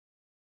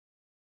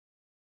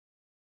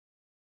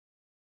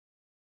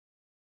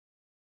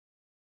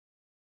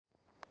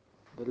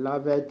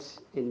Beloved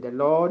in the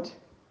Lord,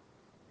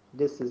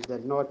 this is the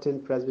Northern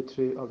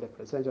Presbytery of the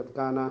President of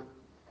Ghana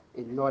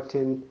in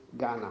Northern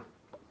Ghana.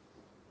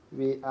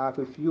 We are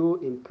with you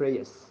in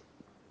prayers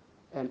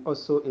and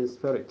also in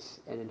spirit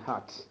and in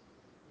heart.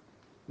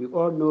 We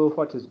all know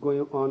what is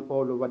going on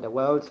all over the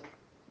world,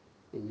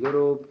 in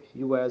Europe,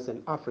 US,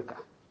 and Africa.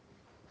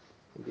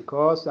 And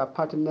because we are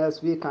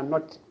partners, we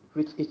cannot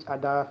reach each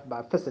other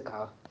by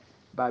physical,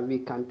 but we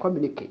can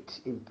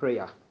communicate in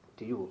prayer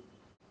to you.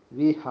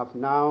 We have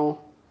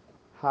now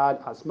had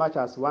as much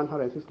as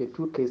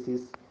 152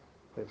 cases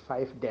with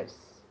 5 deaths.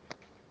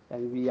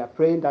 And we are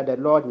praying that the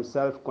Lord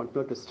himself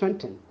continue to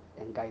strengthen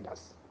and guide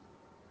us.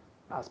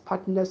 As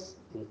partners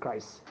in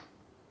Christ,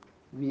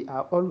 we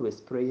are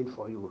always praying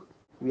for you.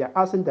 We are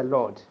asking the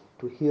Lord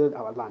to heal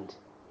our land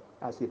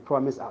as he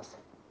promised us.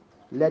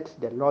 Let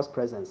the Lord's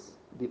presence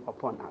be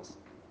upon us.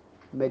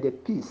 May the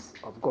peace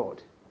of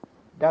God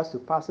that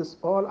surpasses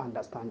all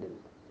understanding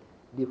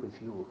be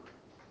with you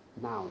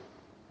now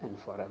and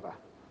forever.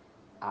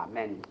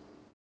 Amen.